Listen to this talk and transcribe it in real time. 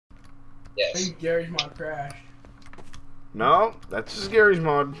I Yes. think Gary's mod crashed. No, that's just Gary's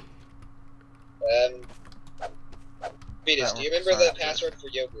mod. Fetus, do you remember the password for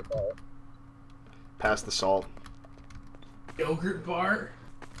yogurt bar? Pass the salt. Yogurt bar?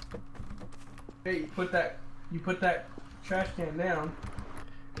 Hey, you put that trash can down.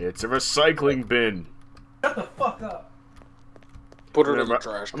 It's a recycling bin. Shut the fuck up. Put her in the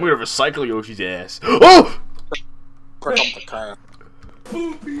trash. I'm gonna recycle Yoshi's ass. Oh! Pick up the can.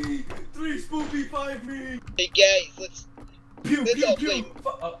 Spoopy! 3 Spoopy, 5 me! Hey guys, let's Pew, Let's pew, all pew! play.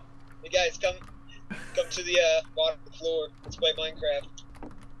 Hey guys, come to the bottom of the floor. Let's play Minecraft.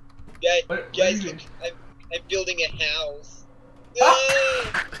 What Guys, do you look, mean? I'm building a house. No,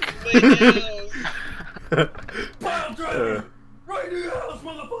 my house. Pile driver! Right in your house,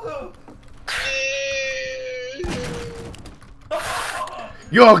 motherfucker!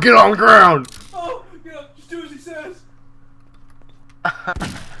 Yo, get on the ground! Oh, yeah, just do as he says.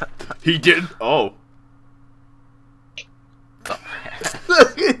 He did. Oh.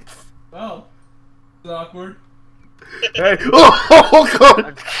 Well, it's awkward. Hey. Oh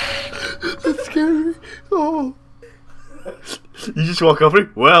god! That scared me. Oh. You just walk up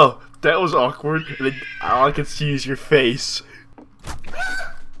and well, that was awkward. And then all I can see is your face.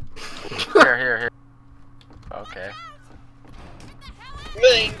 Here. Okay.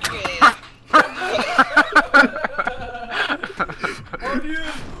 Minecraft.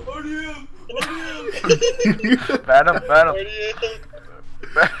 ODM! Ban him. RDM.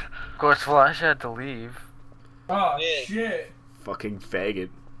 Of course, Flash had to leave. Oh, Yeah. shit. Fucking faggot.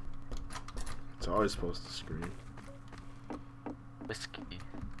 It's always supposed to scream. Whiskey.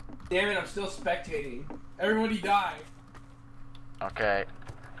 Damn it, I'm still spectating. Everybody die. Okay.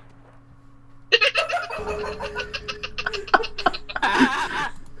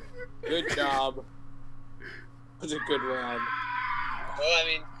 Good job. That was a good round. Well, I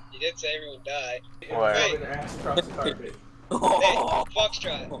mean, you did say everyone die. What? Hey. An ass across the carpet. Hey,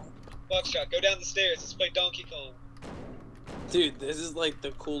 Foxtrot. Foxtrot, go down the stairs. Let's play Donkey Kong. Dude, this is like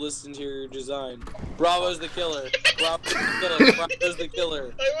the coolest interior design. Bravo's the killer. Bravo's the killer. Bravo's the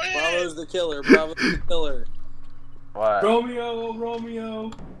killer. I win! Bravo's the killer. Bravo's the killer. What? Romeo.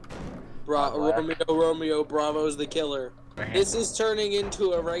 Romeo, Bravo's the killer. This is turning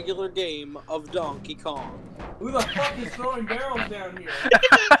into a regular game of Donkey Kong. Who the fuck is throwing barrels down here?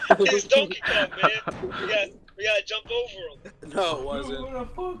 It's Donkey Kong, man. We gotta jump over him. No, it You wasn't. would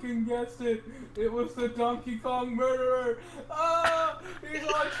have fucking guessed it. It was the Donkey Kong murderer. Ah, he's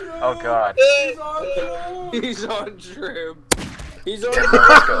on shroom. Oh god. He's on shroom. He's on shrimp. He's on Let's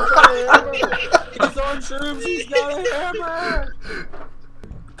go. He's on shrooms. He's got a hammer.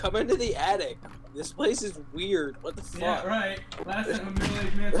 Come into the attic. This place is weird. What the fuck? Yeah, right. Last time a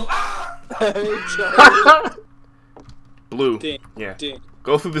middle-aged man told. Ah! Hey, Charlie. Blue. Ding, Yeah. ding,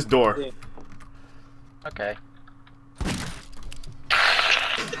 Go through this door. ding. Okay.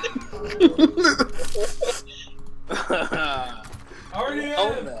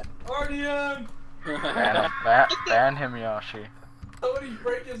 RDM! RDM! Ban him, Yoshi. Somebody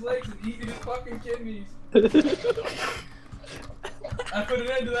break his legs and eat his fucking kidneys. I put an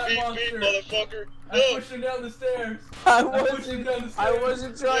end to that Beat me, monster. motherfucker. I pushed him down the stairs. I pushed him down the stairs.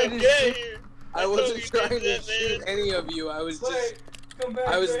 wasn't trying to Get shoot. here. I wasn't trying to shoot any of you. I was just. Wait, come back,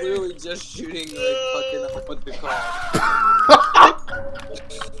 I was babe. literally just shooting like fucking what the call.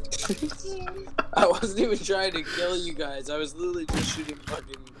 I wasn't even trying to kill you guys. I was literally just shooting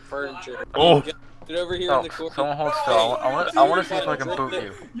fucking furniture. Oh. Get over here in Oh, the corner. someone hold still. I want to see if I can boot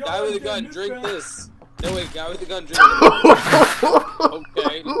you. Guy with a gun, drink this. No wait, guy with a gun, drink this.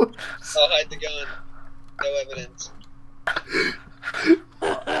 Okay. I'll hide the gun. No evidence.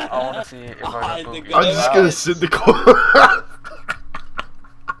 I want to see if I Hide can the boot you. gun. I'm just gonna sit in the corner.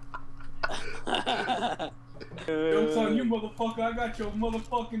 Joke's on you, motherfucker. I got your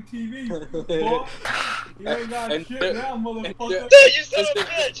motherfucking TV. Boy. You ain't got And- shit now, motherfucker. No, you son of a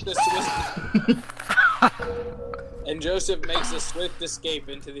bitch! And Joseph makes a swift escape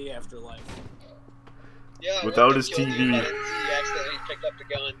into the afterlife. Yeah, Without I his killed TV. you, but I didn't see you accidentally picked up the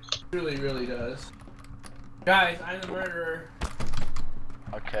gun. Really does. Guys, I'm the murderer.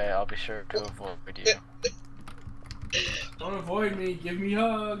 Okay, I'll be sure to avoid you. Don't avoid me. Give me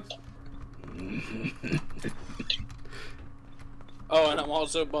hugs. Oh, and I'm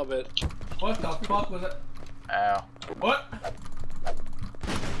also Bubbit. What the fuck was that? Ow. What?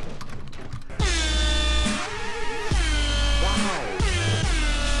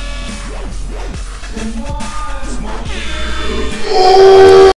 Oh!